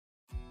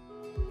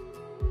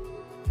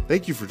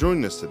Thank you for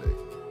joining us today.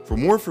 For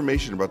more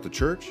information about the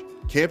church,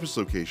 campus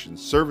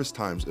locations, service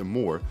times, and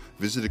more,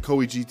 visit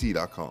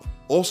ecoegt.com.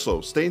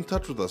 Also, stay in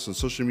touch with us on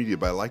social media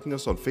by liking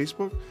us on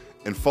Facebook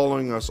and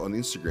following us on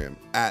Instagram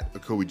at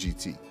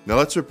ecoegt. Now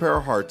let's prepare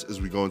our hearts as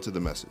we go into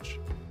the message.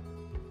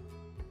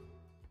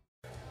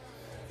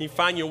 You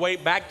find your way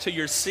back to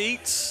your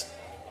seats.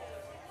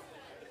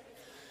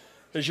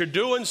 As you're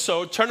doing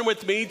so, turn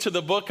with me to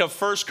the book of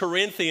 1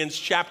 Corinthians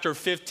chapter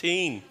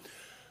 15.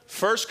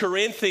 1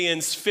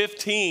 Corinthians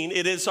 15,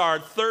 it is our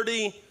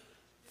 33rd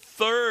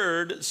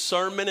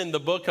sermon in the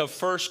book of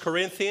 1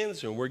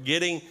 Corinthians, and we're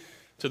getting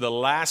to the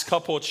last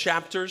couple of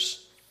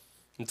chapters.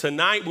 And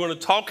tonight we're going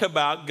to talk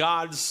about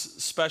God's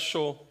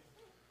special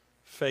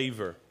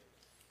favor.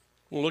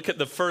 We'll look at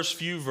the first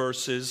few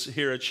verses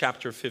here at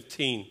chapter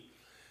 15.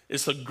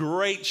 It's a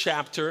great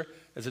chapter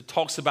as it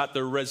talks about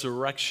the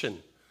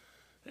resurrection.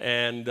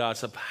 And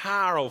it's a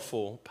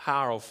powerful,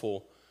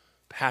 powerful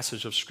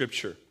passage of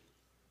Scripture.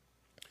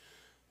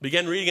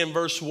 Begin reading in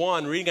verse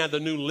 1, reading out the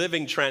New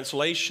Living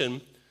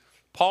Translation.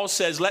 Paul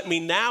says, "Let me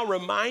now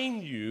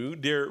remind you,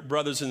 dear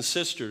brothers and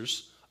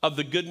sisters, of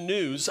the good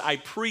news I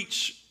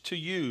preached to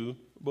you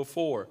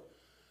before.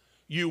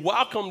 You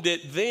welcomed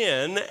it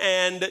then,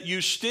 and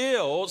you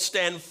still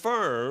stand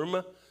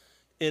firm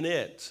in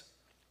it.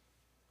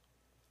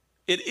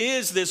 It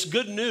is this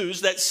good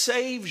news that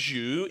saves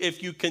you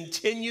if you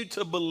continue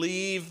to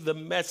believe the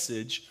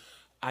message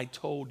I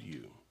told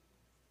you.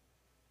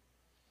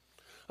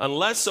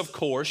 Unless, of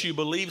course, you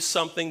believe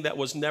something that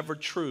was never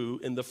true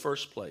in the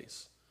first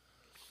place.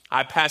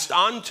 I passed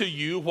on to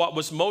you what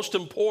was most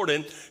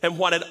important and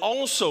what had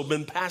also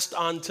been passed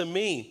on to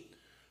me.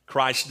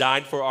 Christ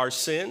died for our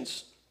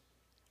sins,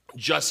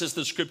 just as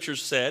the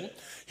Scriptures said.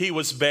 He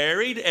was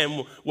buried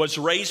and was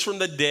raised from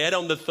the dead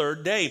on the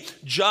third day,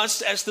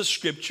 just as the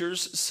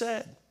Scriptures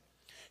said.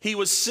 He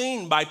was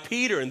seen by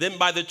Peter and then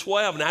by the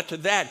 12, and after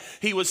that,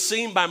 he was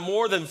seen by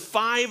more than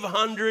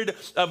 500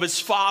 of his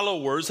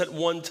followers at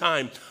one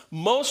time,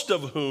 most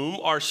of whom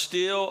are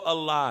still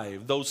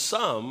alive, though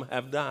some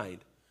have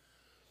died.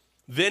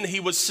 Then he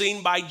was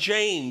seen by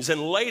James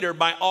and later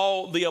by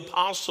all the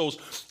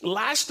apostles.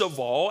 Last of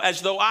all,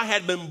 as though I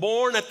had been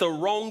born at the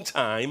wrong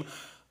time,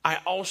 I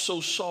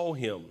also saw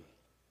him.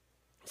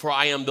 For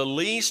I am the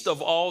least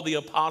of all the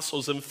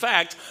apostles. In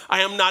fact, I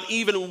am not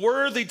even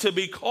worthy to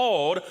be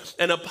called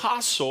an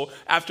apostle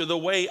after the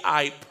way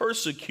I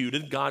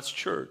persecuted God's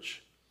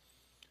church.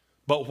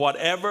 But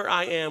whatever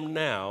I am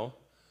now,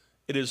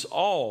 it is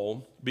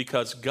all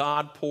because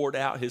God poured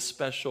out his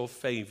special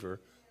favor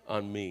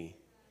on me.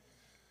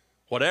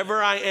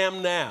 Whatever I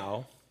am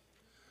now,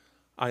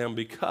 I am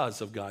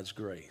because of God's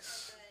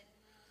grace,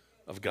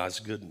 of God's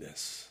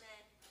goodness.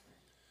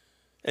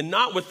 And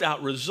not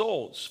without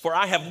results, for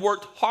I have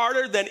worked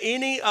harder than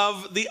any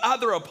of the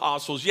other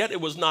apostles, yet it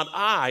was not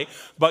I,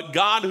 but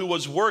God who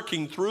was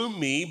working through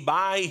me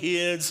by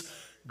his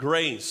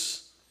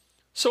grace.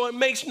 So it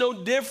makes no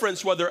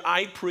difference whether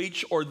I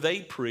preach or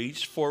they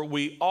preach, for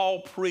we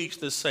all preach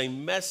the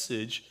same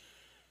message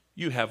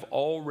you have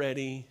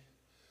already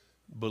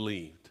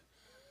believed."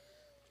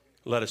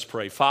 Let us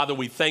pray. Father,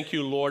 we thank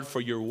you, Lord,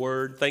 for your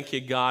word. Thank you,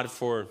 God,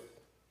 for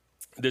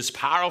this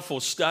powerful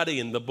study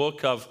in the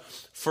book of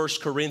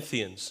 1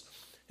 Corinthians.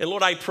 And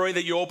Lord, I pray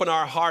that you open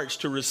our hearts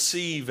to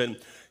receive, and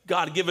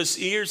God, give us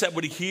ears that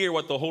would hear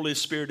what the Holy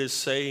Spirit is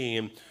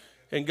saying.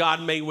 And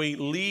God, may we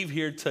leave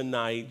here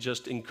tonight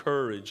just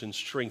encouraged and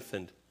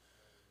strengthened.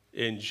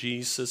 In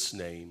Jesus'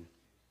 name,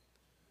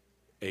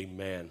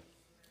 amen.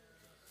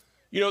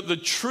 You know, the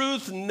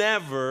truth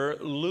never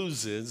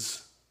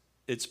loses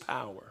its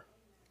power.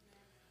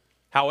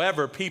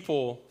 However,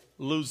 people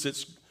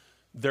lose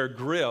their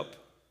grip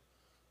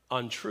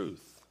on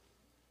truth.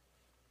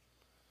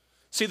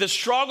 See, the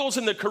struggles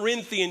in the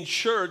Corinthian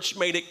church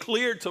made it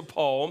clear to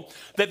Paul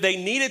that they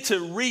needed to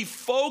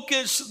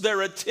refocus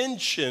their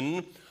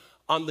attention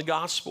on the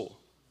gospel.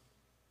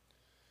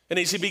 And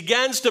as he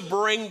begins to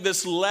bring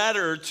this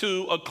letter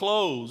to a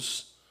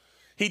close,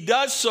 he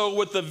does so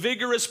with the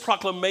vigorous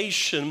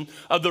proclamation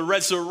of the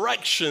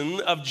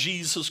resurrection of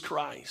Jesus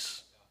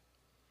Christ.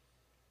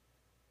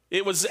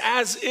 It was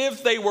as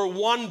if they were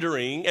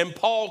wandering, and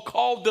Paul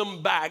called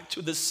them back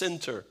to the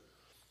center.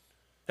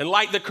 And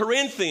like the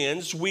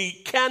Corinthians, we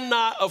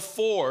cannot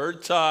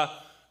afford to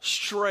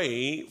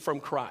stray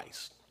from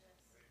Christ.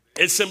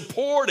 It's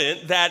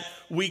important that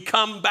we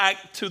come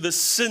back to the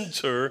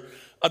center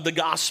of the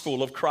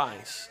gospel of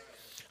Christ.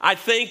 I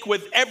think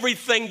with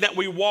everything that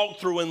we walk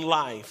through in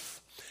life,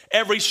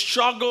 every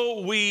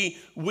struggle we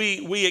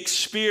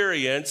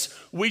experience,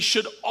 we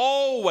should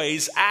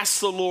always ask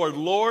the Lord,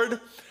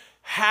 Lord,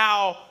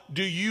 how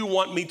do you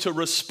want me to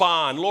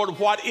respond? Lord,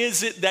 what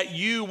is it that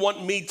you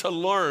want me to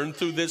learn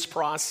through this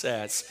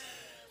process?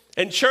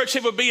 And church,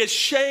 it would be a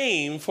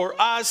shame for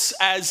us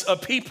as a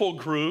people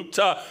group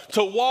to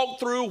walk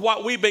through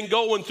what we've been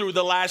going through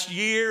the last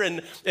year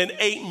and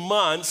 8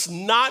 months,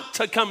 not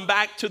to come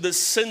back to the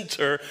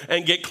center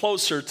and get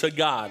closer to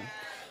God.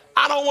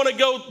 I don't want to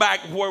go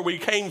back where we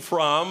came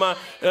from.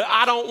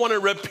 I don't want to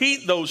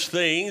repeat those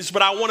things,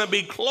 but I want to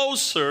be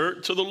closer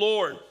to the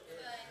Lord.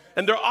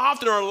 And there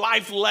often are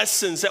life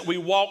lessons that we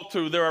walk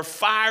through. There are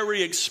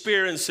fiery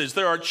experiences.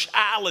 There are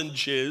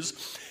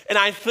challenges. And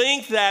I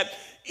think that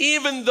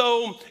even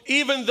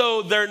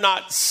though they're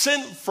not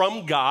sent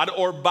from God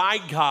or by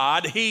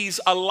God,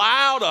 He's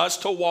allowed us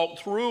to walk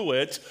through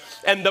it.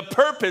 And the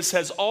purpose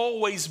has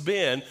always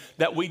been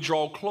that we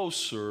draw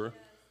closer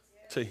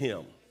to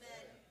Him.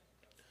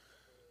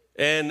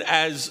 And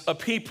as a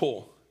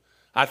people,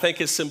 I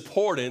think it's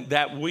important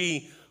that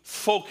we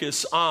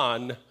focus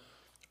on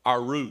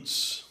our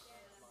roots.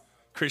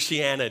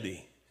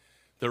 Christianity,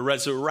 the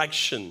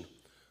resurrection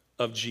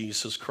of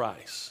Jesus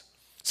Christ.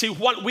 See,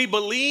 what we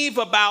believe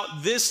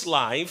about this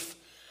life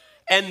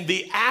and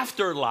the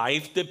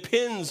afterlife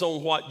depends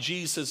on what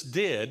Jesus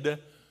did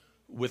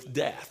with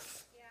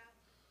death.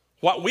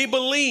 What we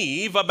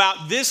believe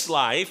about this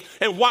life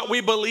and what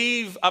we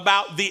believe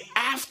about the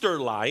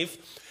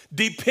afterlife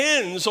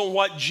depends on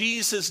what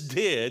Jesus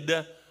did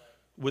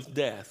with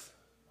death.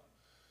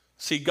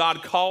 See,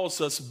 God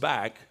calls us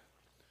back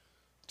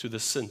to the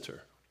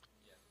center.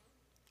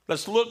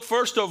 Let's look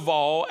first of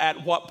all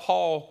at what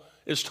Paul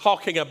is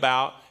talking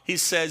about. He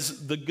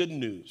says the good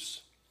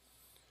news.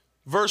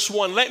 Verse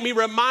 1, let me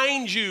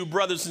remind you,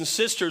 brothers and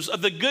sisters,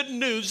 of the good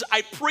news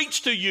I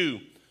preached to you.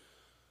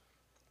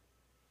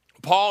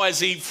 Paul, as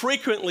he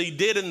frequently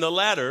did in the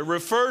letter,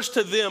 refers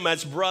to them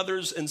as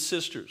brothers and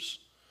sisters.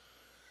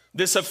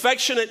 This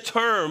affectionate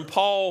term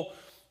Paul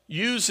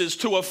uses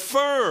to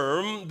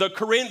affirm the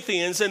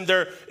Corinthians in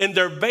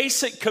their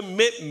basic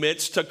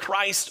commitments to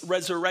Christ's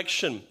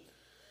resurrection.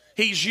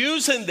 He's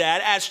using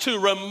that as to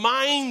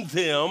remind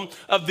them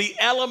of the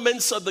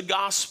elements of the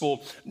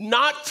gospel,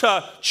 not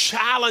to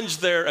challenge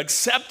their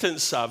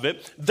acceptance of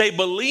it. They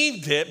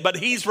believed it, but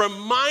he's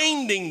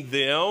reminding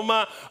them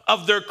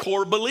of their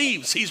core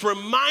beliefs. He's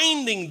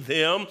reminding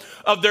them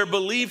of their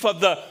belief of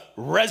the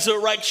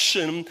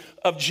resurrection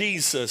of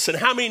Jesus. And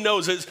how many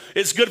knows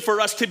it's good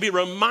for us to be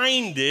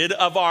reminded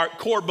of our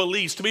core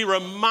beliefs, to be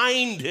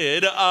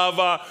reminded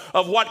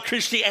of what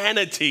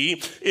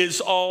Christianity is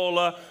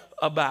all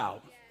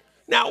about.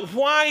 Now,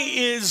 why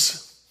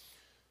is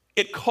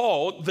it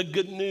called the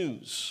good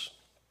news?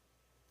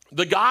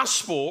 The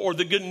gospel or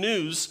the good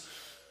news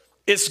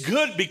is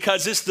good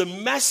because it's the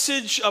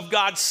message of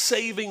God's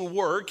saving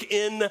work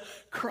in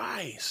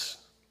Christ.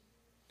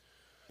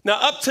 Now,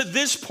 up to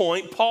this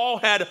point, Paul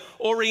had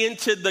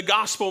oriented the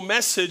gospel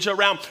message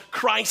around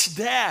Christ's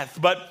death,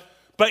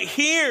 but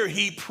here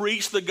he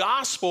preached the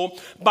gospel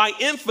by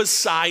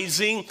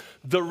emphasizing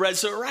the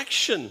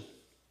resurrection.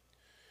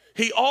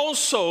 He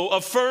also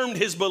affirmed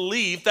his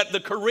belief that the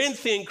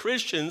Corinthian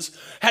Christians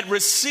had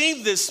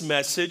received this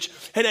message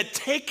and had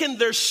taken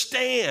their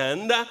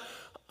stand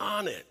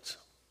on it.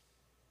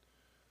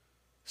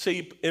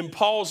 See, in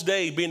Paul's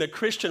day, being a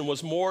Christian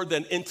was more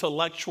than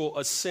intellectual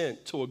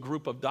assent to a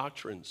group of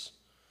doctrines.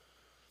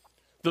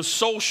 The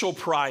social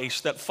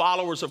price that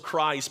followers of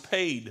Christ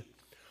paid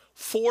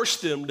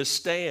forced them to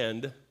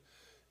stand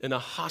in a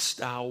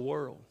hostile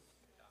world.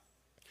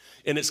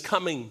 And it's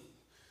coming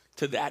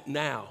to that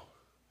now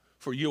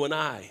for you and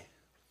I,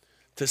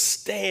 to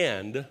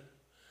stand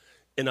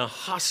in a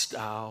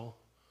hostile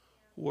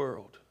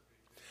world.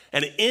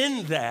 And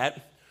in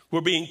that, we're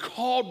being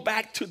called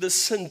back to the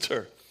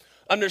center.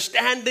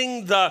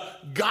 Understanding the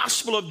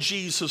gospel of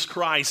Jesus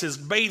Christ is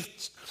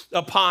based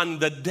upon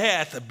the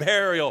death,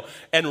 burial,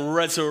 and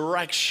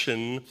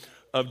resurrection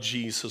of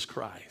Jesus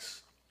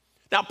Christ.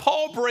 Now,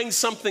 Paul brings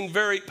something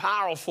very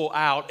powerful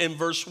out in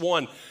verse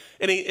 1.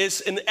 And he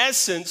is, in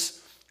essence,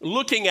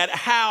 looking at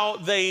how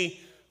they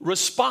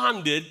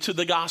responded to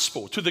the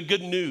gospel, to the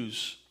good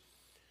news.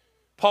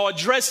 Paul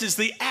addresses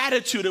the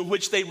attitude in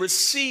which they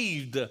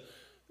received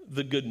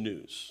the good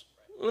news.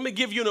 Let me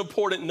give you an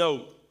important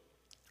note.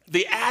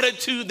 The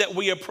attitude that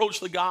we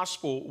approach the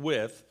gospel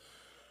with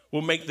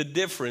will make the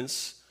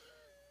difference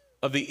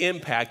of the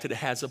impact it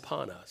has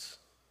upon us.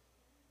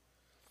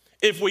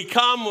 If we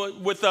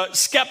come with a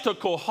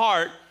skeptical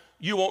heart,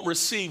 you won't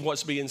receive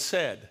what's being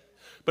said.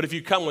 But if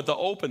you come with an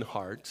open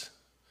heart,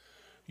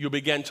 you'll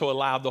begin to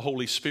allow the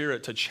Holy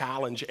Spirit to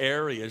challenge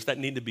areas that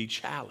need to be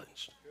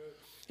challenged.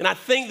 And I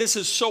think this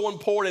is so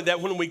important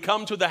that when we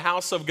come to the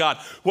house of God,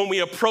 when we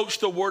approach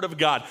the Word of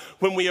God,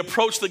 when we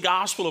approach the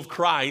gospel of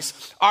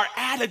Christ, our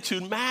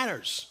attitude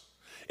matters.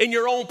 In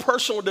your own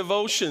personal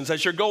devotions,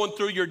 as you're going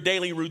through your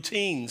daily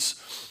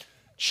routines,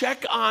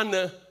 check on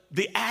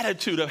the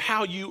attitude of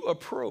how you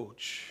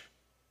approach.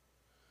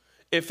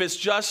 If it's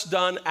just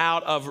done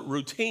out of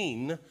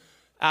routine,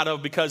 out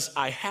of because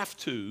I have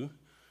to,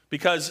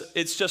 because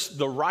it's just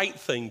the right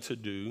thing to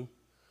do,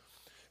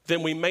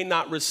 then we may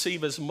not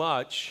receive as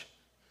much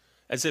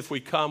as if we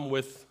come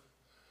with,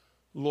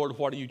 Lord,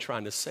 what are you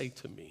trying to say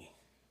to me?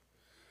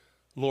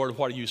 Lord,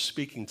 what are you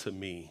speaking to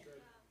me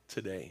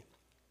today?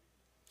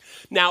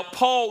 Now,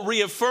 Paul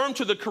reaffirmed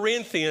to the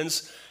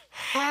Corinthians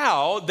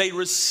how they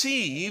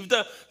received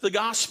the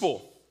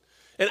gospel.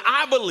 And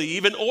I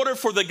believe in order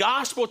for the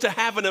gospel to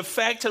have an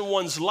effect in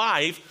one's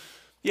life,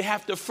 You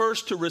have to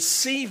first to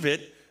receive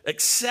it,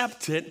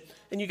 accept it,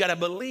 and you got to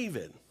believe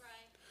it.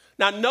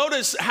 Now,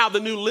 notice how the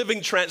New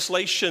Living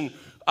Translation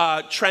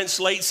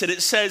translates it.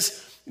 It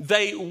says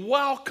they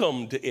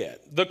welcomed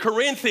it. The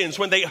Corinthians,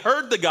 when they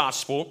heard the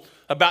gospel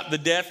about the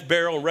death,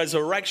 burial, and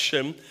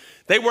resurrection,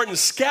 they weren't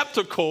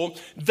skeptical.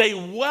 They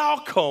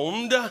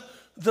welcomed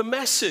the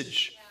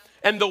message.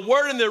 And the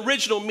word in the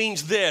original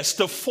means this: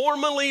 to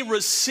formally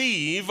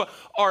receive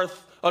our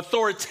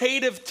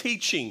authoritative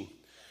teaching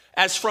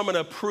as from an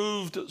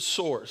approved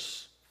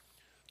source.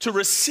 To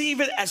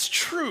receive it as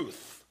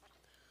truth.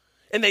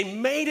 And they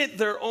made it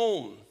their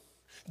own.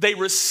 They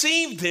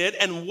received it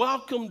and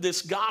welcomed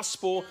this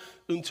gospel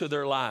into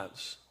their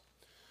lives.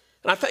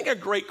 And I think a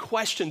great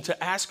question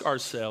to ask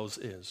ourselves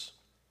is,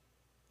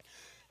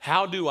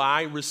 how do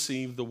I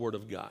receive the word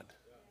of God?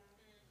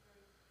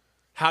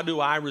 How do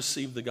I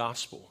receive the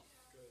gospel?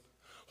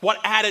 What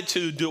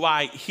attitude do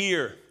I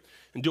hear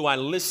and do I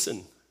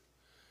listen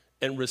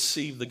and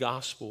receive the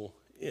gospel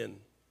in?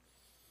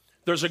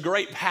 There's a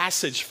great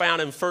passage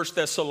found in 1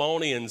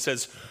 Thessalonians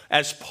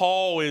as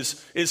Paul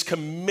is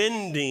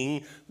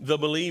commending the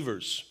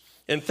believers.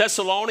 In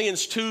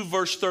Thessalonians 2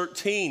 verse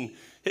 13,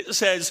 it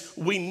says,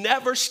 we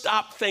never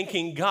stop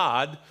thanking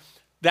God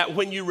that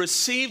when you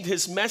received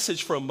his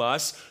message from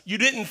us, you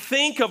didn't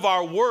think of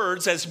our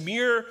words as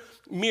mere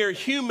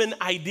human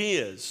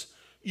ideas.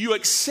 You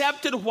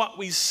accepted what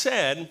we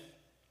said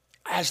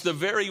as the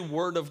very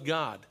word of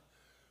God,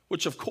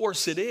 which of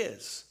course it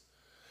is.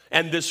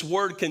 And this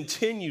word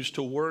continues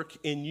to work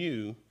in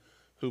you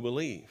who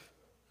believe.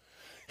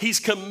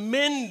 He's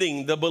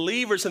commending the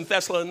believers in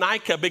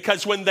Thessalonica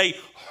because when they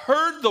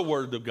heard the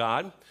word of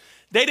God,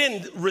 they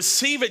didn't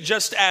receive it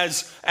just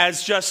as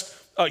just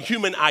a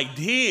human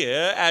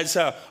idea, as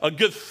a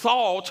good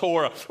thought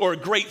or a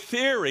great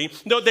theory.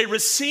 No, they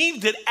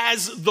received it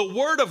as the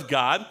word of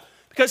God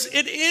because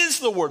it is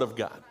the word of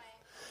God.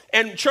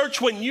 And church,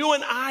 when you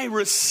and I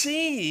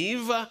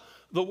receive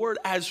the word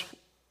as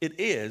it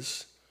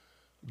is,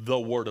 the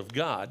word of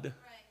God,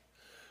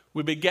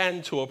 we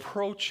began to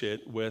approach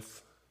it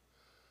with,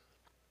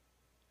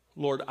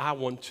 Lord, I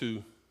want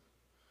to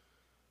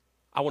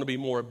be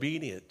more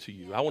obedient to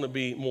you. I want to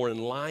be more in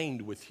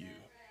line with you.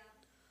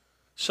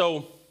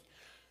 So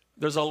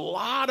there's a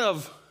lot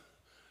of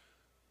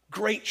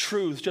great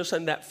truth just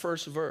in that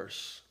first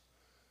verse.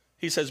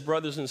 He says,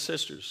 brothers and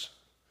sisters,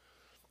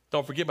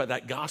 don't forget about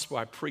that gospel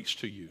I preached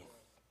to you.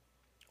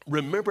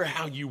 Remember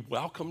how you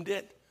welcomed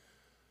it.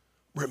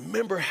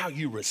 Remember how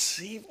you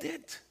received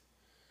it.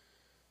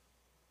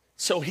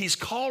 So he's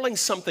calling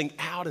something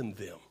out in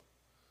them.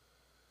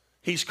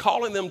 He's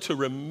calling them to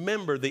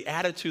remember the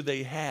attitude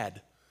they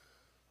had.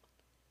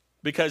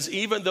 Because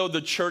even though the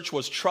church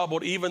was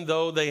troubled, even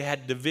though they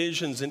had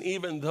divisions, and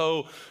even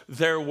though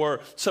there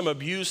were some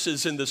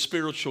abuses in the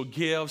spiritual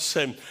gifts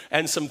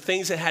and some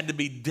things that had to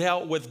be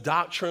dealt with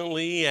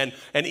doctrinally and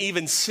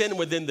even sin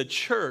within the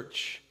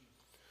church,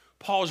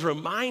 Paul's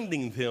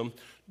reminding them,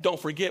 don't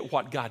forget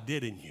what God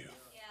did in you.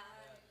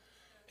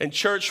 And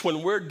church,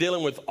 when we're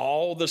dealing with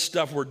all the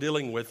stuff we're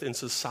dealing with in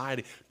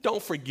society,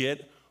 don't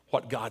forget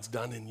what God's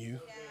done in you.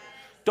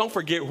 Don't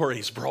forget where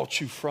he's brought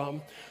you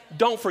from.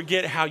 Don't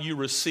forget how you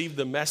received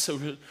the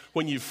message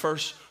when you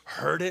first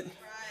heard it.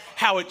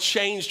 How it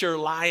changed your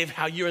life,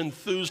 how you're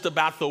enthused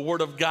about the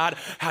word of God,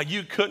 how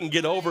you couldn't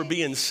get over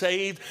being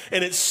saved.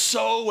 And it's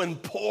so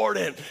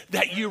important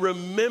that you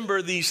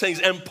remember these things.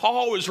 And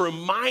Paul is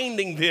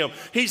reminding them.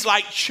 He's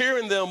like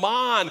cheering them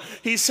on.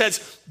 He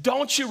says,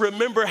 don't you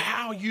remember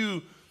how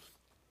you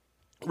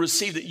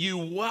received it? You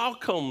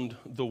welcomed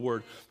the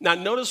word. Now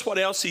notice what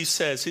else he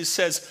says. He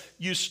says,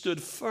 you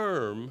stood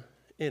firm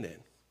in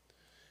it.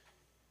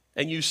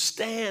 And you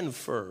stand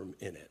firm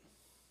in it.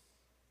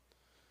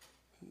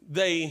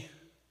 They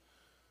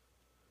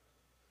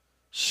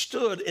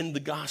stood in the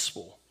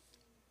gospel.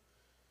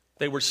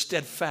 They were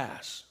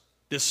steadfast.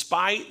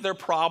 Despite their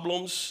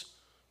problems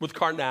with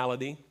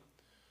carnality,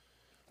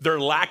 their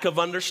lack of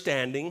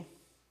understanding,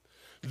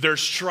 their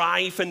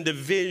strife and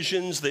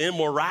divisions, the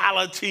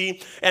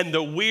immorality, and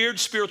the weird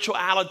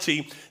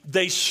spirituality,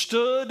 they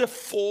stood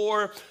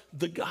for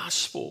the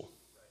gospel.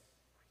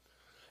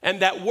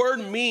 And that word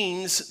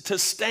means to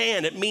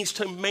stand. It means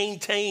to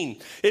maintain.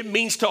 It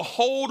means to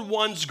hold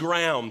one's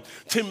ground,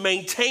 to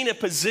maintain a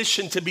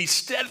position, to be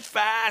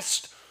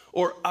steadfast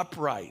or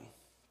upright.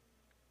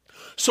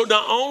 So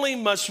not only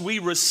must we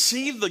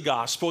receive the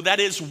gospel,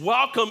 that is,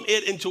 welcome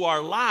it into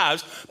our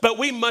lives, but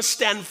we must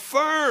stand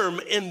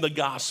firm in the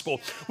gospel.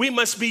 We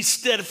must be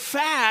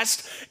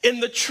steadfast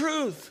in the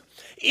truth.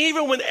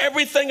 Even when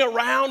everything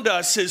around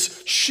us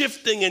is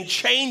shifting and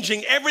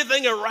changing,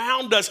 everything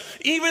around us,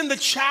 even the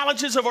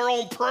challenges of our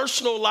own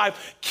personal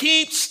life,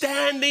 keep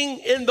standing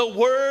in the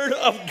word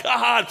of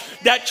God.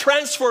 That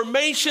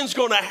transformation is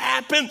going to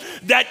happen.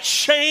 That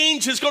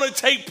change is going to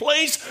take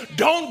place.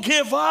 Don't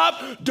give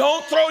up.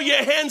 Don't throw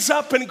your hands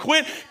up and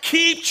quit.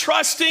 Keep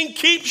trusting.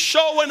 Keep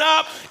showing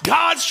up.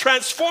 God's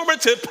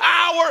transformative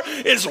power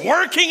is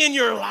working in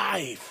your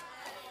life.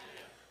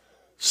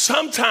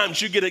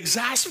 Sometimes you get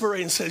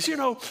exasperated and says,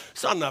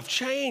 it's not enough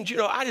change.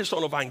 I just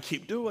don't know if I can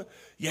keep doing.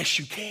 Yes,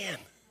 you can.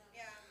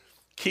 Yeah.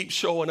 Keep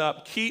showing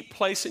up. Keep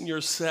placing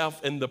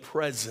yourself in the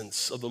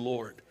presence of the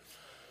Lord.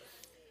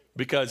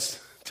 Because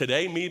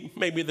today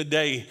may be the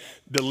day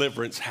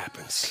deliverance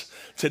happens.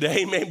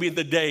 Today may be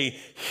the day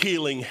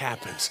healing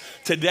happens.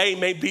 Today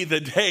may be the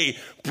day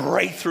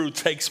breakthrough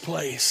takes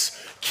place.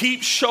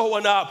 Keep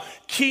showing up.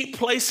 Keep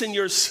placing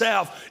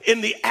yourself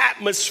in the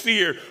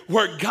atmosphere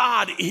where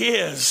God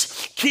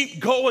is. Keep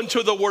going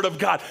to the Word of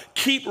God.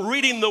 Keep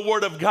reading the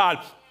Word of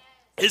God.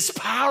 Its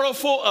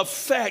powerful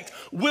effect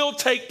will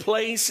take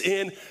place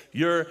in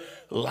your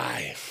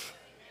life.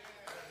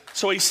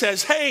 So he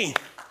says, hey,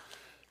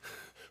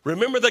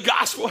 remember the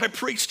gospel I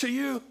preached to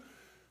you?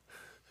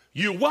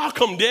 You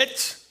welcomed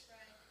it.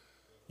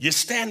 You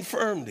stand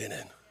firm in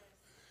it.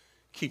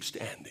 Keep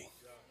standing.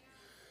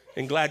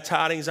 And glad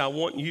tidings, I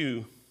want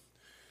you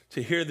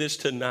to hear this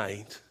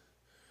tonight,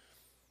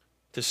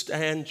 to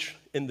stand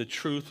in the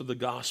truth of the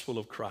gospel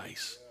of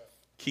Christ.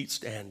 Keep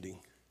standing.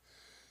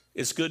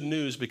 It's good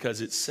news because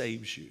it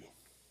saves you.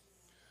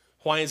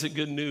 Why is it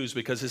good news?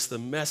 Because it's the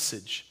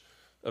message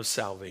of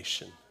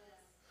salvation.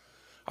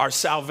 Our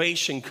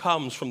salvation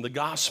comes from the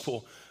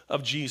gospel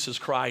of Jesus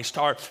Christ.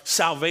 Our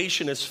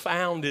salvation is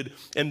founded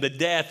in the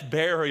death,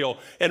 burial,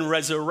 and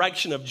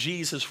resurrection of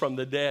Jesus from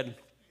the dead.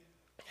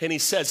 And he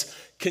says,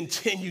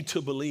 continue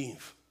to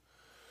believe.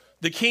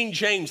 The King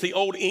James, the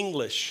Old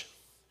English,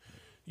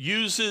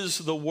 uses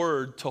the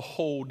word to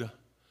hold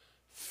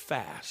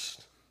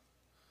fast.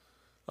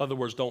 In other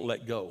words, don't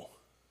let go.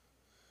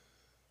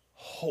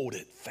 Hold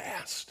it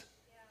fast.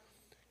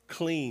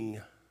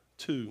 Cling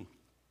to.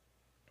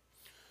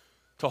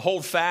 To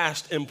hold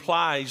fast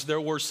implies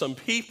there were some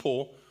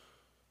people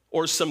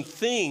or some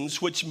things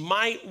which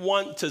might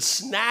want to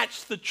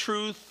snatch the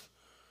truth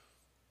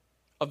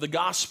of the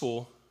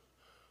gospel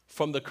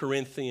from the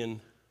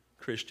Corinthian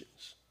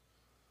Christians.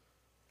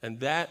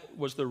 And that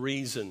was the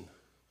reason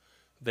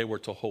they were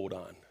to hold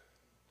on.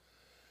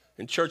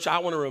 And church, I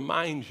want to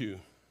remind you,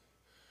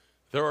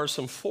 there are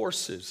some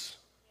forces.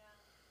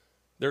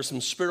 There are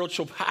some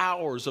spiritual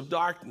powers of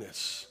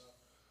darkness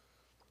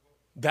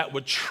that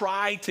would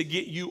try to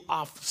get you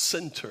off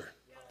center,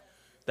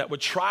 that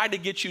would try to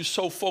get you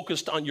so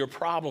focused on your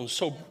problems,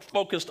 so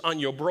focused on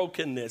your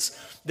brokenness,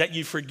 that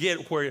you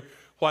forget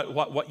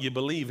what you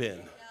believe in.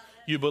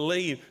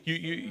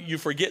 You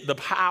forget the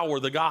power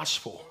of the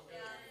gospel.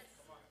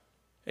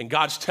 And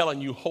God's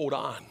telling you, hold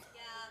on.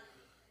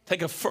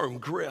 Take a firm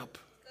grip.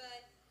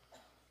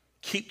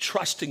 Keep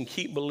trusting,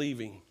 keep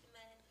believing.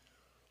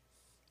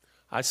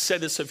 I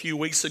said this a few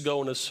weeks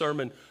ago in a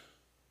sermon.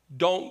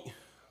 Don't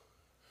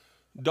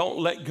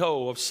let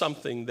go of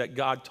something that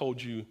God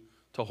told you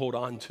to hold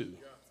on to.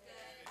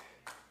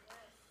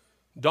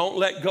 Don't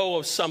let go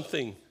of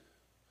something.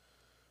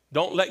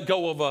 Don't let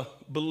go of a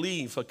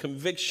belief, a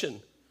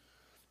conviction,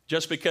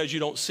 just because you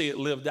don't see it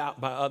lived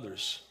out by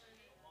others.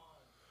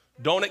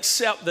 Don't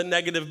accept the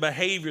negative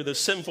behavior, the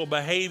sinful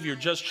behavior,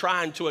 just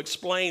trying to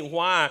explain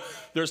why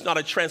there's not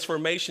a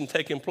transformation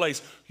taking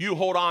place. You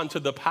hold on to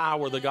the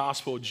power of the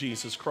gospel of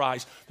Jesus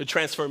Christ. The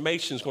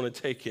transformation is going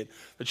to take it.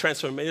 The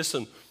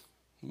transformation.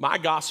 My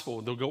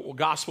gospel, the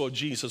gospel of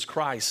Jesus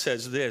Christ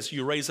says this: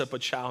 you raise up a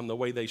child in the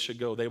way they should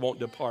go. They won't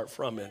depart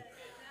from it.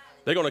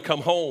 They're going to come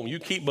home. You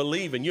keep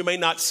believing. You may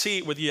not see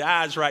it with your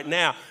eyes right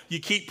now. You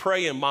keep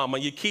praying, mama.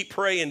 You keep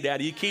praying,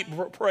 daddy. You keep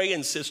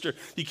praying, sister.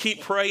 You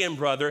keep praying,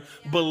 brother.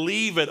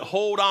 Believe it.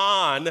 Hold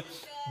on.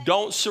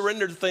 Don't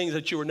surrender to things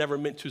that you were never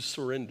meant to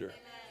surrender.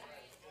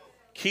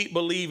 Keep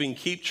believing.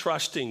 Keep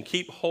trusting.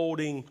 Keep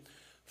holding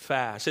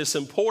fast. It's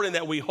important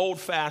that we hold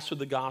fast to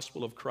the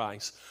gospel of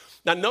Christ.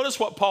 Now, notice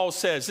what Paul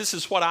says. This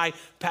is what I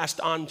passed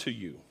on to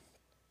you.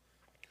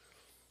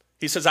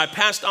 He says, I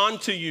passed on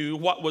to you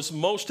what was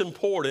most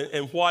important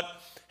and what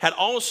had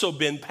also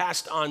been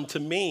passed on to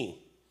me.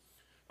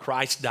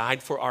 Christ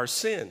died for our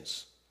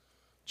sins,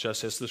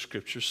 just as the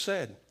scripture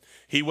said.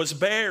 He was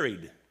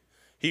buried.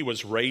 He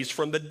was raised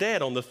from the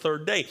dead on the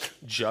third day,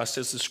 just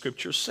as the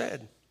scripture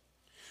said.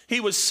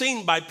 He was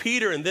seen by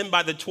Peter and then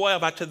by the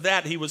 12. After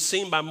that, he was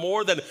seen by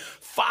more than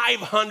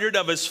 500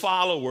 of his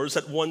followers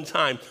at one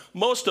time,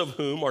 most of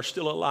whom are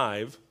still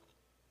alive,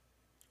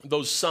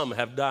 though some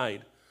have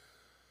died.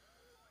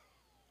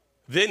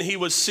 Then he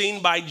was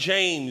seen by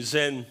James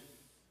and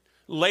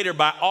later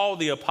by all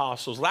the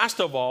apostles. Last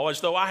of all,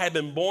 as though I had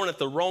been born at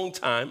the wrong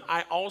time,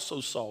 I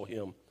also saw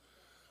him.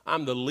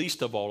 I'm the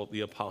least of all of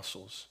the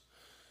apostles.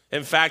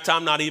 In fact,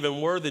 I'm not even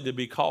worthy to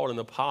be called an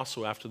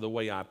apostle after the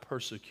way I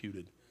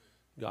persecuted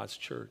God's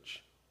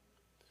church.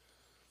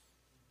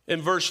 In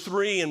verse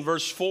 3 and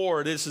verse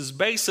 4, this is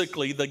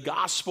basically the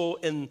gospel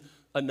in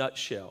a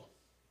nutshell.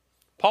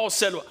 Paul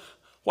said,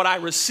 what I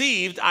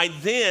received, I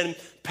then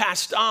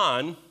passed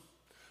on,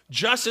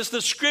 just as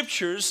the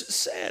scriptures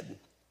said.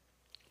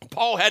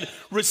 Paul had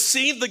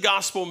received the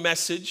gospel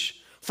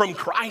message from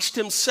Christ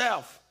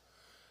himself,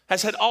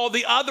 as had all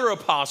the other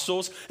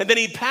apostles, and then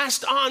he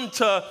passed on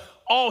to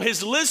all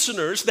his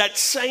listeners that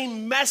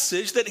same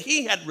message that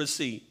he had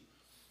received.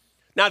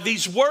 Now,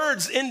 these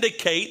words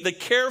indicate the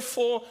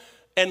careful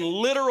and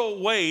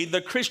literal way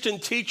the Christian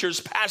teachers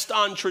passed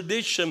on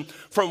tradition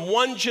from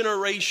one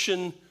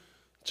generation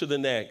to the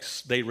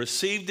next. They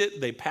received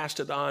it, they passed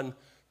it on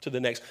to the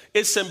next.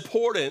 It's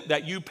important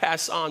that you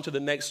pass on to the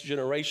next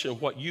generation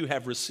what you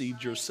have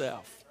received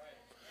yourself.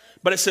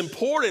 But it's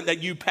important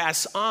that you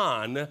pass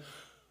on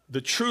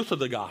the truth of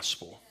the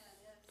gospel,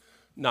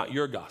 not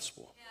your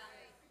gospel.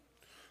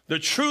 The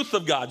truth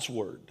of God's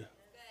word,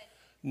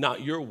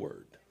 not your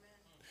word.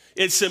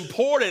 It's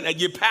important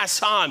that you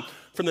pass on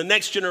from the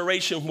next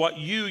generation what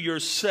you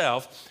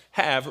yourself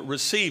have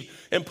received.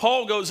 And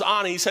Paul goes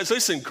on and he says,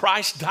 listen,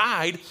 Christ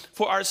died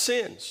for our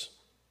sins,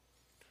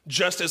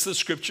 just as the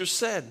scripture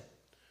said.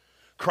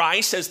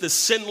 Christ, as the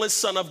sinless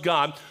Son of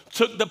God,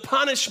 took the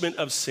punishment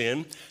of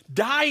sin,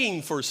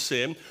 dying for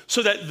sin,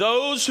 so that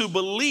those who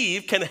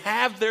believe can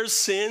have their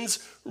sins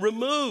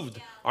removed.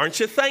 Aren't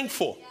you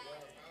thankful?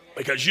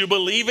 Because you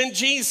believe in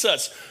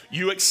Jesus.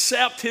 You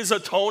accept his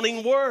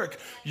atoning work.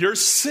 Your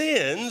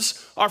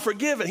sins are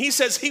forgiven. He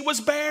says he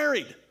was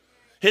buried.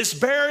 His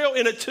burial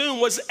in a tomb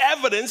was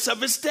evidence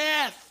of his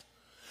death.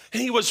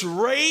 And he was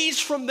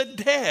raised from the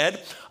dead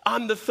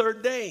on the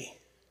third day.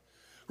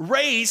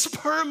 Raised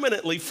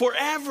permanently,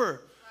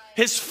 forever.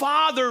 His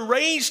Father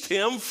raised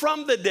him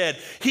from the dead.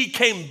 He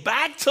came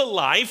back to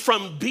life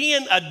from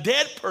being a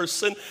dead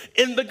person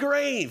in the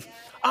grave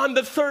on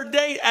the third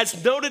day,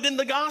 as noted in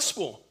the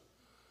gospel.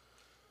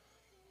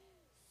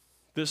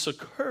 This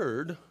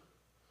occurred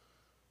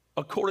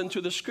according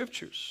to the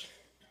scriptures.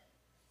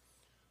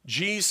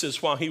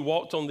 Jesus, while he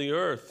walked on the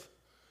earth,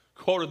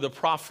 quoted the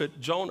prophet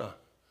Jonah.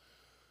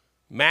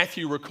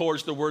 Matthew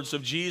records the words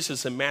of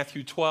Jesus in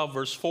Matthew 12,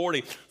 verse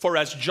 40. For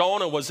as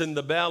Jonah was in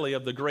the belly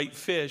of the great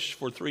fish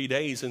for 3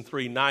 days and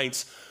 3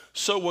 nights,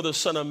 so will the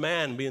Son of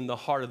Man be in the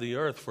heart of the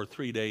earth for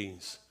 3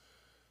 days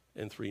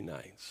and 3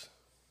 nights.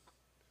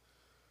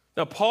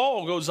 Now,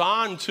 Paul goes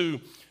on to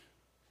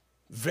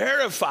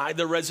verify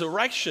the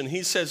resurrection.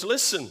 He says,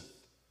 listen,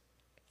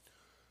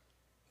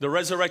 the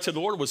resurrected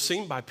Lord was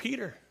seen by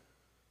Peter.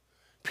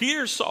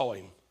 Peter saw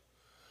him.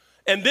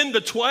 And then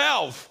the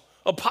 12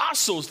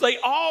 apostles, they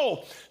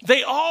all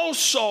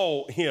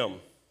saw him.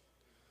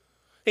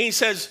 And he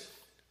says,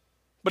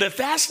 but if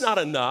that's not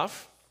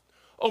enough,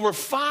 over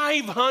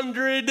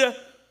 500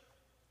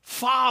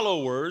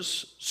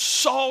 followers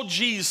saw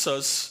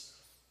Jesus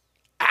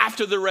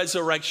after the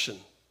resurrection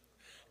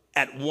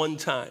at one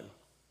time.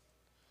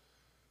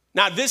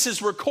 Now, this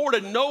is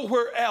recorded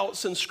nowhere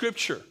else in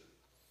Scripture.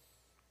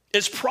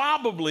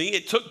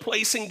 It took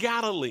place in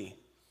Galilee.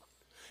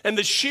 And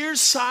the sheer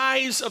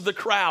size of the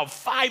crowd,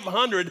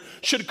 500,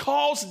 should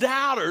cause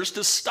doubters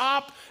to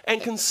stop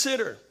and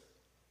consider.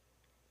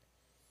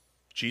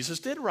 Jesus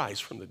did rise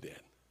from the dead.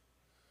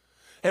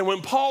 And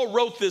when Paul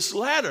wrote this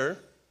letter,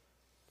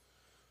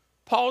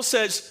 Paul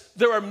says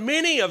there are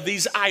many of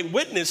these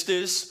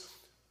eyewitnesses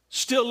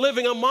still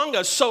living among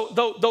us. So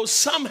though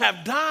some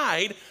have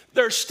died,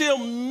 there are still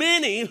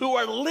many who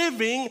are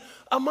living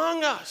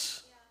among us.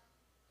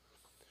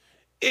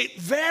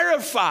 It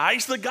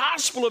verifies the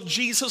gospel of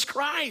Jesus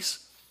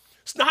Christ.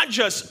 It's not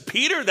just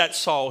Peter that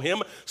saw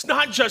him. It's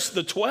not just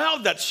the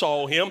 12 that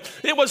saw him.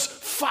 It was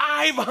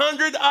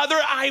 500 other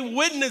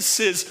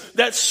eyewitnesses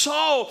that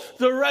saw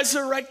the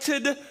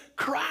resurrected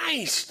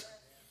Christ.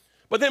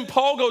 But then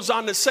Paul goes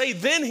on to say,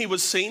 then he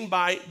was seen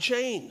by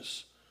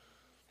James.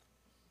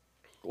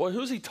 Well,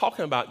 who's he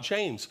talking about,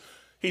 James?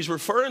 He's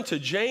referring to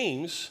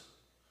James,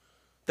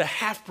 the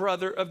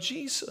half-brother of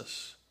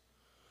Jesus,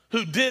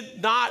 who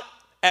did not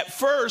at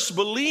first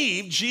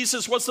believe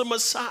Jesus was the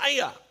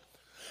Messiah.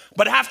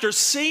 But after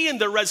seeing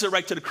the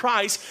resurrected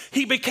Christ,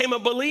 he became a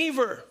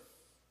believer.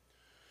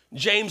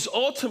 James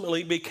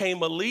ultimately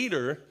became a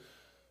leader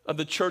of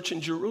the church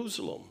in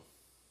Jerusalem.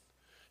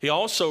 He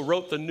also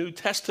wrote the New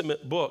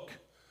Testament book,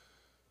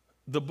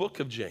 the book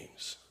of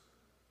James.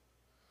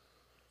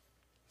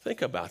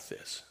 Think about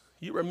this.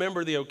 You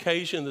remember the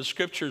occasion in the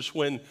scriptures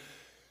when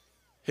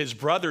his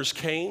brothers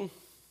came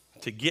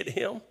to get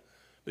him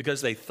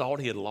because they thought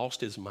he had lost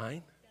his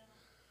mind?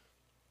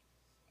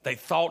 They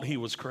thought he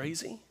was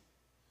crazy.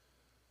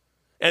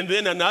 And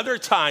then another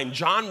time,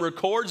 John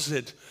records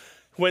it,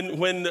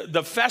 when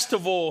the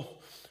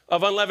festival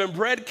of unleavened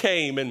bread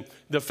came and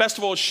the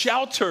festival of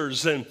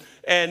shelters and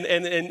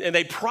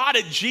they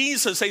prodded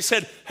Jesus. They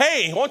said,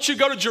 hey, why don't you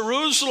go to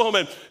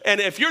Jerusalem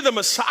and if you're the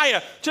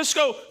Messiah, just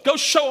go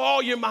show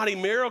all your mighty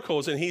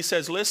miracles. And he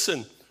says,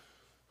 listen,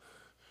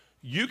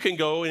 you can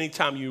go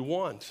anytime you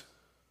want.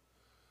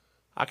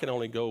 I can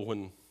only go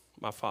when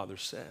my Father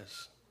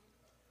says.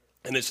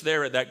 And it's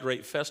there at that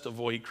great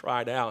festival he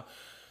cried out,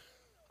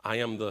 I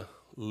am the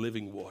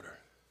living water.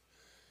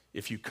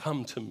 If you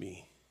come to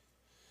me,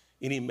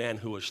 any man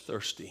who is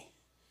thirsty,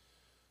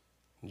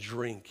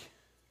 drink,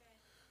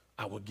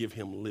 I will give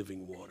him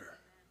living water.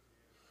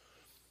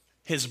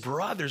 His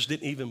brothers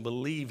didn't even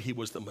believe he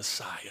was the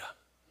Messiah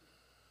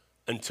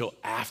until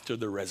after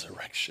the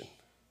resurrection.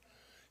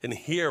 And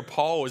here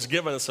Paul is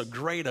giving us a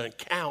great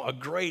account, a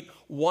great,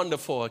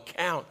 wonderful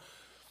account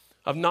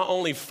of not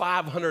only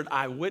 500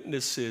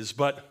 eyewitnesses,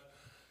 but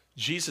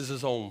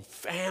Jesus' own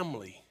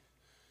family,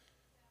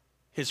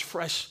 his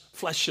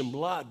flesh and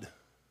blood,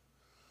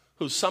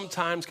 who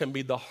sometimes can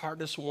be the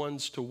hardest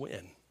ones to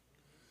win,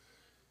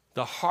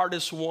 the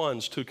hardest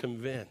ones to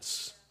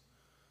convince.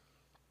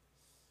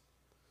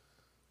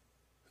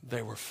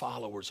 They were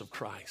followers of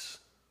Christ.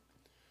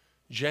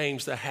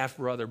 James, the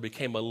half-brother,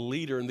 became a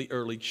leader in the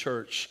early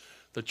church,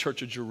 the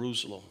Church of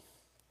Jerusalem.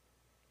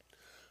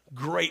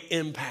 Great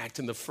impact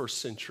in the first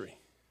century.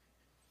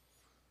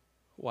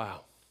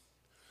 Wow.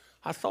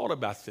 I thought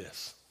about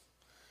this.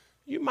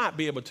 You might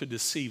be able to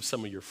deceive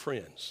some of your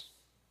friends,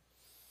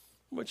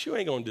 but you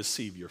ain't going to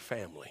deceive your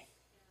family.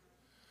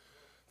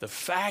 The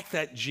fact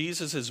that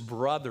Jesus'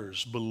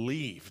 brothers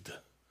believed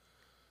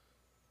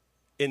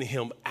in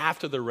him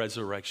after the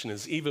resurrection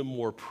is even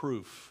more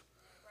proof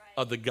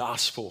of the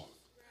gospel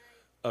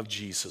of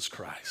Jesus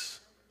Christ.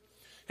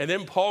 And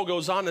then Paul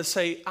goes on to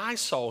say, I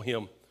saw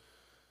him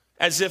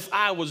as if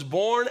I was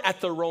born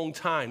at the wrong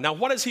time. Now,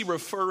 what is he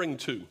referring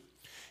to?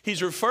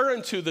 He's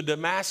referring to the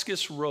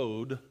Damascus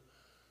Road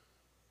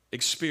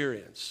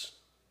experience.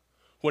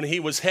 When he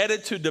was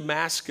headed to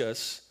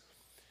Damascus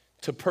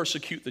to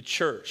persecute the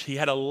church, he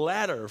had a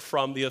letter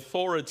from the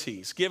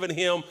authorities giving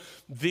him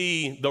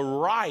the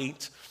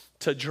right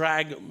to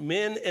drag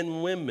men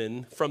and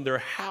women from their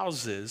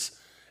houses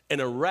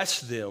and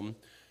arrest them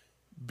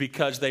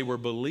because they were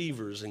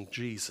believers in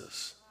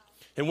Jesus.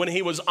 And when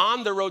he was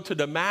on the road to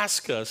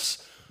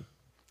Damascus,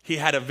 he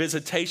had a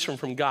visitation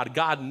from God.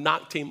 God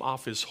knocked him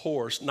off his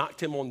horse,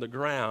 knocked him on the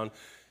ground,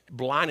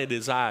 blinded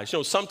his eyes. You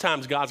know,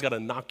 sometimes God's got to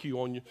knock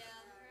you on you.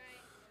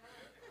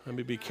 Let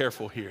me be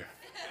careful here.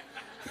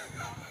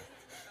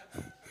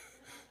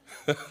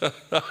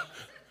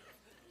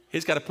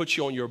 He's got to put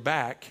you on your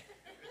back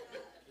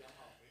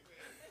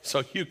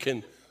so you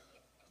can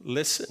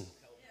listen.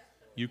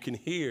 You can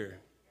hear.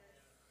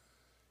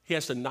 He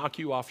has to knock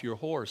you off your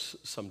horse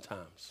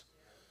sometimes.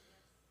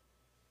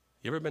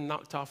 You ever been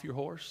knocked off your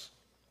horse?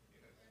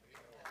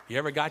 You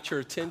ever got your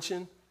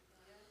attention?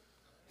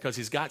 Because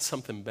he's got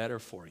something better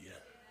for you.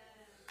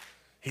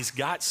 He's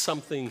got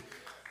something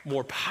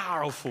more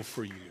powerful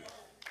for you.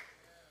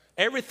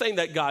 Everything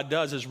that God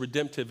does is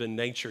redemptive in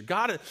nature.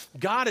 God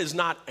is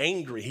not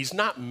angry. He's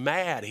not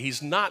mad.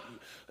 He's not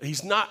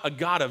a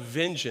God of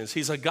vengeance.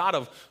 He's a God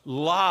of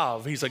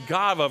love. He's a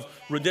God of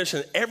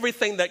redemption.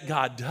 Everything that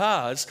God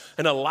does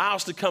and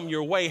allows to come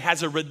your way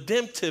has a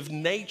redemptive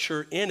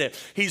nature in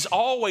it. He's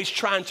always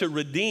trying to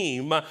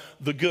redeem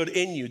the good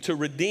in you, to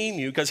redeem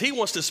you, because he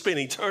wants to spend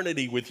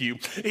eternity with you.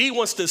 He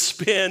wants to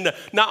spend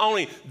not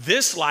only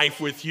this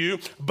life with you,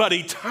 but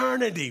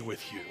eternity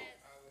with you.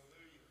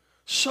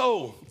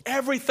 So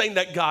everything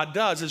that God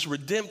does is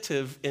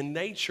redemptive in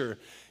nature.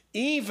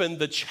 Even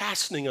the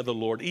chastening of the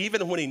Lord,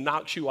 even when he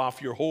knocks you off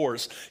your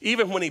horse,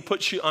 even when he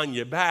puts you on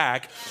your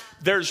back,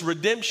 there's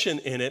redemption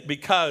in it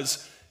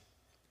because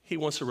he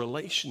wants a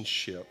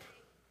relationship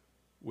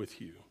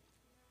with you.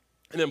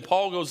 And then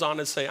Paul goes on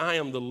to say, I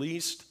am the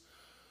least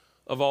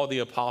of all the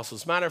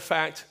apostles. Matter of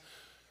fact,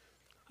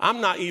 I'm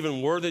not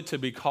even worthy to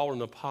be called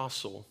an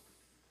apostle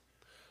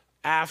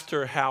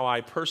after how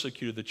I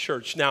persecuted the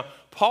church. Now,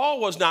 Paul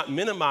was not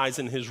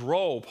minimizing his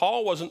role.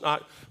 Paul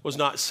was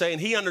not saying,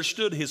 he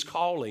understood his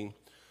calling.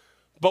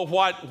 But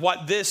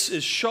what this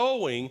is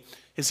showing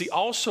is he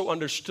also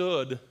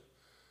understood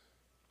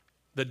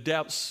the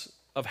depths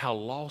of how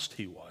lost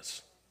he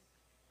was,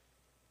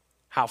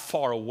 how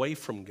far away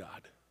from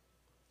God.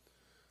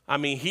 I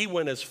mean, he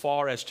went as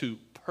far as to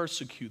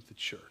persecute the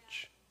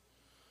church.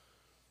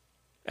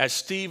 As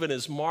Stephen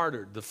is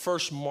martyred, the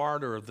first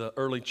martyr of the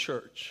early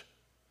church,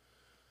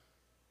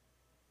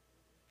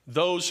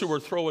 those who were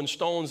throwing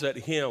stones at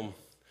him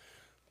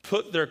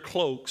put their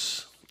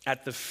cloaks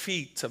at the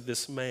feet of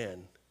this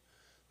man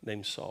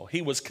named Saul.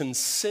 He was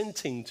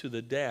consenting to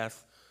the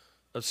death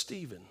of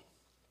Stephen.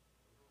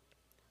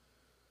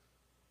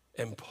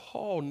 And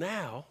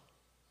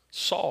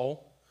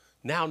Saul,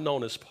 now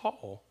known as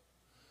Paul,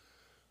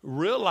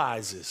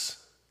 realizes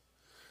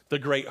the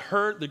great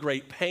hurt, the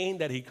great pain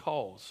that he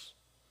caused,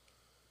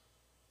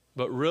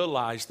 but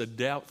realized the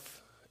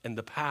depth and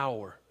the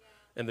power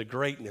and the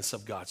greatness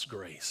of God's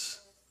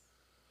grace.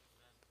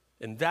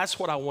 And that's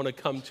what I want to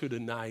come to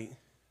tonight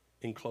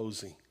in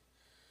closing.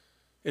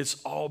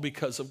 It's all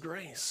because of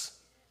grace.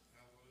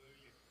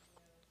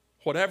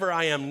 Whatever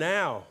I am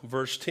now,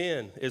 verse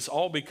 10, it's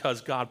all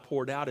because God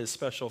poured out his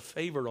special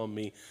favor on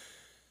me,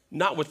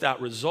 not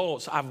without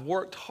results. I've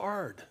worked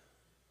hard.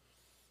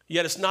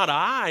 Yet it's not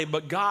I,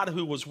 but God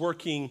who was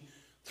working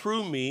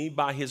through me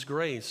by his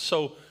grace.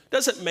 So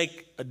does it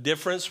make a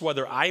difference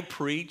whether I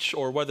preach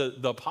or whether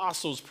the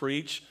apostles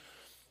preach?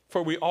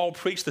 For we all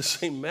preach the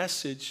same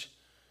message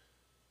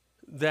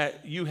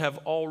that you have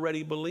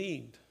already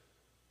believed.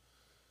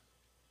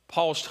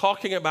 Paul's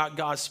talking about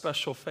God's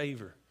special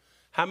favor.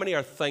 How many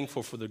are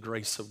thankful for the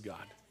grace of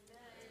God?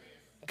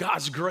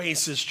 God's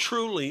grace is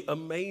truly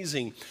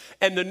amazing.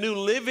 And the New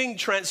Living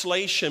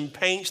Translation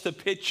paints the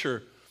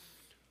picture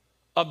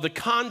of the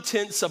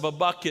contents of a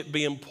bucket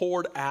being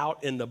poured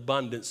out in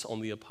abundance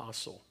on the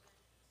apostle.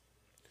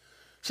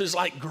 So it's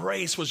like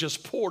grace was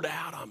just poured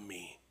out on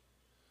me.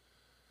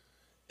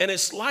 And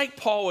it's like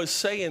Paul is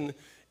saying,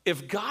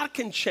 if God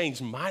can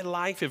change my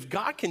life, if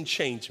God can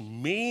change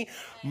me,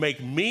 make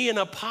me an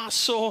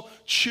apostle,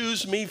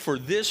 choose me for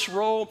this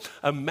role,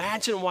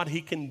 imagine what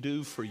he can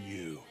do for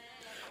you.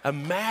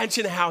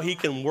 Imagine how he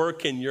can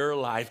work in your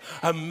life.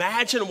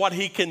 Imagine what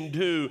he can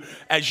do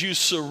as you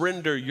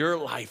surrender your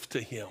life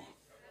to him.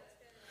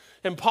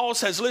 And Paul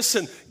says,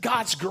 listen,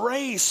 God's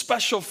grace,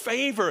 special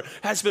favor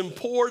has been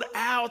poured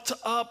out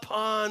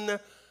upon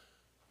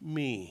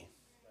me.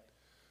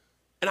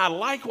 And I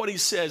like what he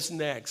says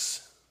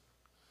next.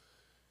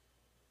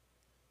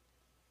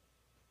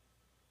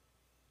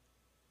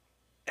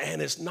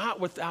 And it's not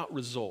without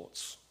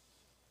results.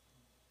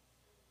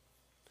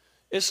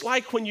 It's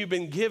like when you've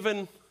been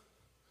given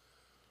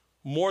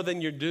more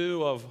than your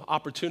due of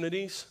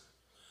opportunities,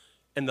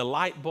 and the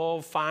light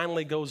bulb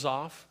finally goes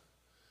off.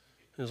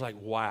 And it's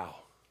like, wow,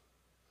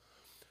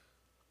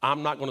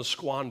 I'm not going to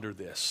squander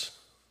this.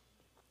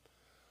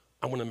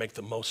 I'm going to make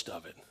the most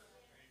of it.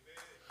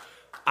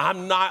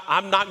 I'm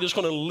not just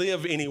going to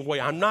live anyway.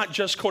 I'm not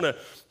just going to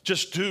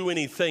just do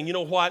anything. You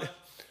know what?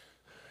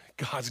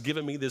 God's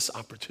given me this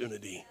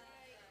opportunity.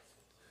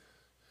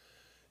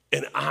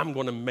 And I'm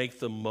going to make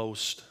the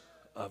most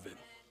of it.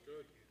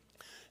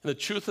 And the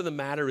truth of the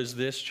matter is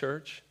this,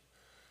 church.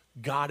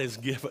 God has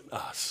given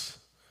us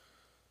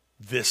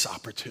this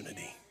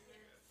opportunity.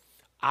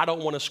 I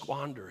don't want to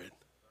squander it.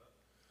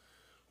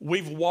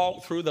 We've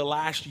walked through the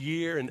last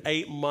year and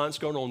 8 months,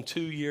 going on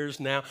 2 years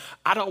now.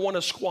 I don't want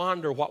to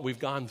squander what we've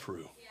gone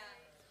through.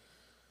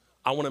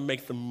 I want to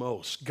make the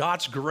most.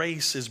 God's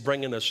grace is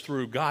bringing us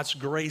through. God's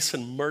grace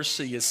and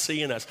mercy is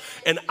seeing us.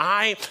 And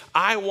I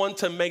want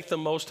to make the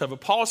most of it.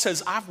 Paul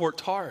says, I've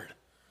worked hard.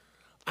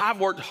 I've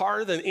worked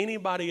harder than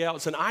anybody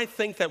else. And I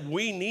think that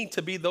we need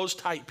to be those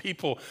type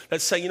people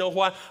that say, you know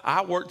what?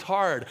 I worked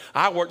hard.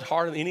 I worked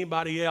harder than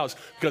anybody else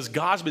because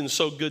God's been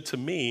so good to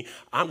me.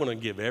 I'm going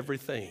to give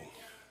everything,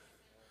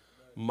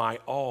 my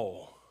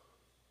all,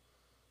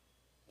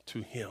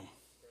 to him.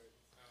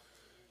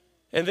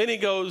 And then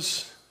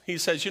he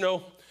says, you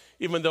know,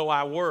 even though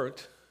I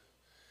worked,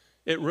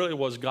 it really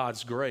was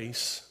God's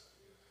grace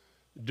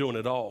doing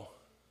it all.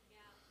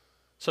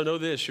 So know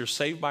this, you're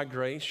saved by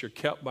grace, you're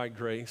kept by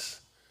grace,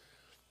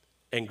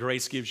 and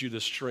grace gives you the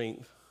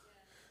strength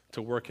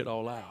to work it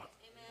all out.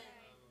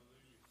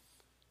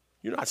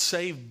 You're not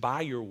saved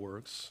by your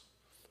works,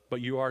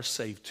 but you are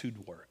saved to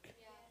work.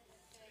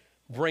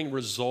 Bring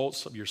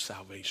results of your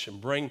salvation.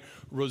 Bring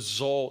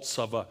results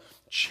of a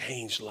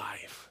changed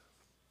life.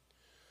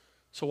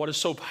 So what is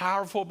so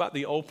powerful about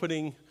the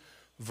opening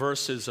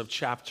verses of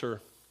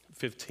chapter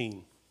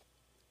 15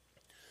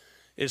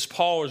 is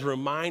Paul is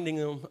reminding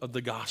them of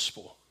the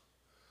gospel,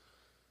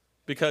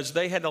 because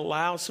they had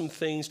allowed some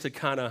things to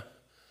kind of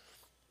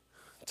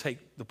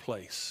take the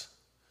place.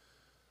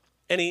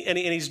 And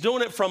he's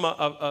doing it from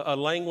a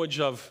language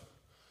of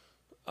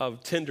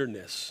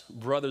tenderness.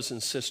 Brothers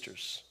and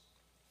sisters,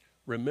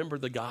 remember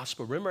the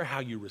gospel. Remember how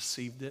you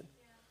received it.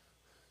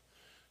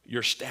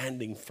 You're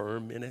standing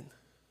firm in it.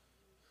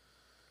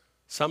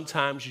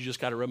 Sometimes you just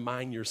got to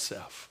remind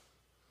yourself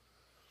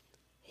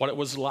what it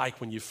was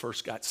like when you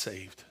first got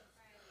saved.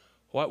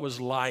 What it was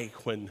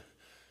like when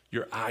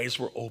your eyes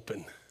were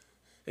open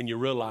and you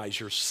realized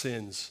your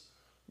sins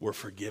were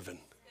forgiven.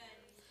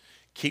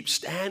 Keep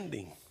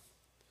standing.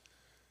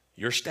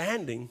 You're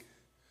standing.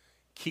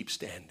 Keep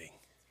standing.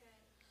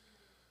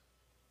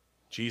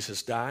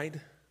 Jesus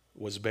died,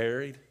 was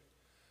buried,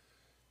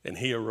 and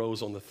he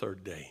arose on the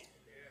third day.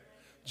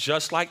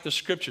 Just like the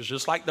scriptures,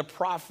 just like the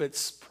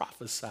prophets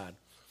prophesied.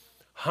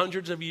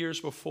 Hundreds of years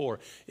before,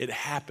 it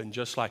happened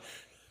just like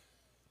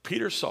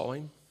Peter saw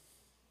him.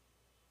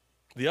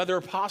 The other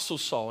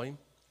apostles saw him.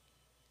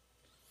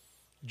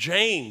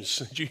 James,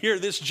 did you hear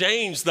this?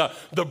 James, the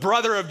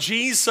brother of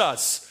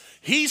Jesus,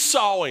 he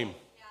saw him.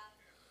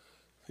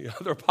 The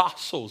other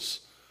apostles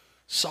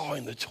saw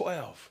him, the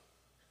 12.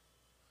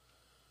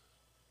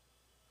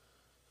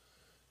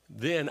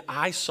 Then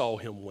I saw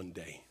him one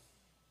day.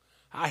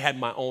 I had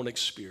my own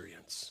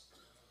experience.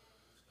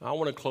 I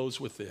want to close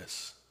with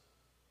this.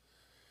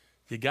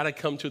 You got to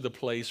come to the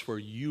place where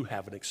you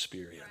have an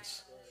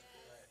experience.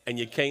 And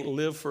you can't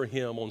live for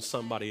him on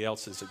somebody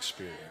else's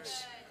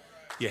experience.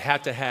 You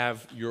have to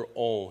have your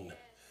own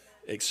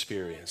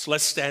experience.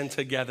 Let's stand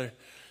together.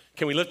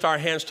 Can we lift our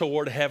hands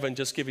toward heaven,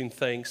 just giving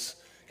thanks?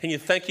 Can you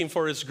thank him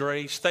for his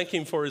grace? Thank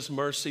him for his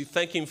mercy.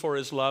 Thank him for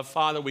his love.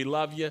 Father, we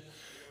love you.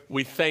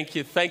 We thank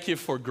you. Thank you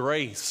for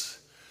grace.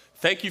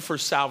 Thank you for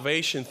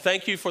salvation.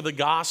 Thank you for the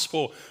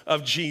gospel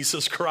of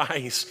Jesus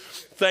Christ.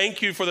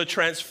 Thank you for the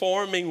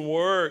transforming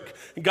work.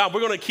 God,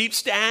 we're going to keep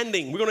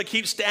standing. We're going to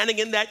keep standing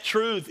in that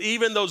truth.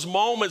 Even those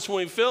moments when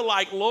we feel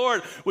like,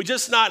 Lord,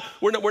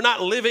 we're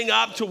not living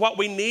up to what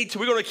we need to.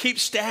 We're going to keep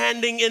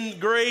standing in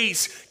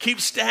grace.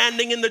 Keep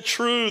standing in the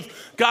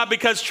truth. God,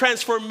 because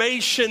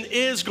transformation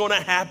is going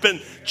to happen.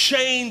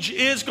 Change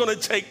is going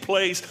to take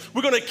place.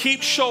 We're going to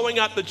keep showing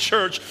up the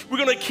church. We're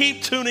going to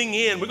keep tuning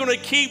in. We're going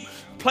to keep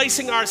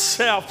placing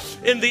ourselves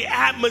in the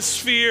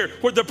atmosphere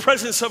where the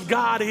presence of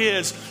God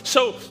is,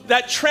 so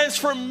that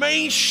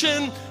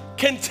transformation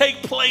can take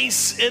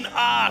place in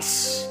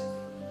us.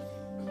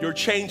 You're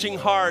changing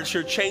hearts,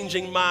 you're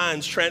changing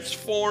minds,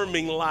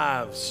 transforming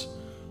lives,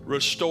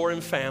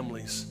 restoring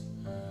families.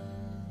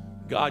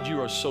 God, you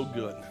are so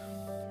good.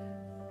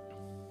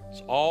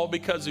 It's all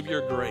because of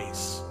your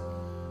grace.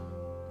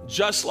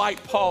 Just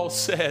like Paul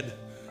said,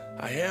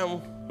 I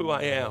am who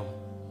I am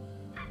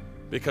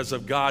because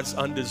of God's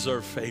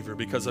undeserved favor,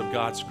 because of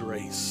God's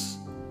grace.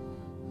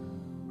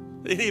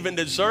 They didn't even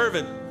deserve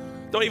it.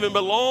 Don't even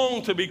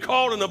belong to be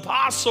called an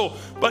apostle,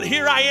 but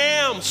here I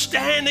am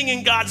standing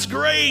in God's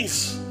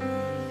grace.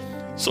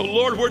 So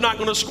Lord, we're not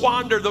going to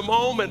squander the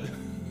moment.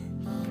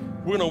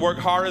 We're going to work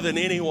harder than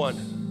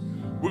anyone.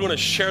 We're going to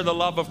share the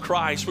love of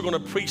Christ. We're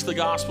going to preach the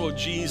gospel of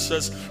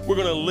Jesus. We're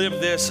going to live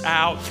this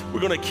out. We're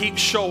going to keep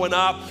showing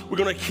up. We're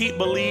going to keep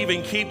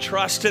believing, keep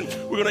trusting.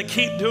 We're going to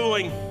keep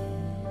doing,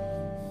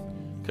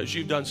 because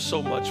you've done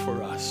so much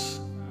for us.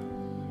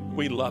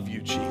 We love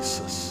you,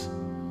 Jesus.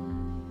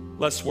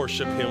 Let's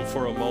worship him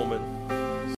for a moment.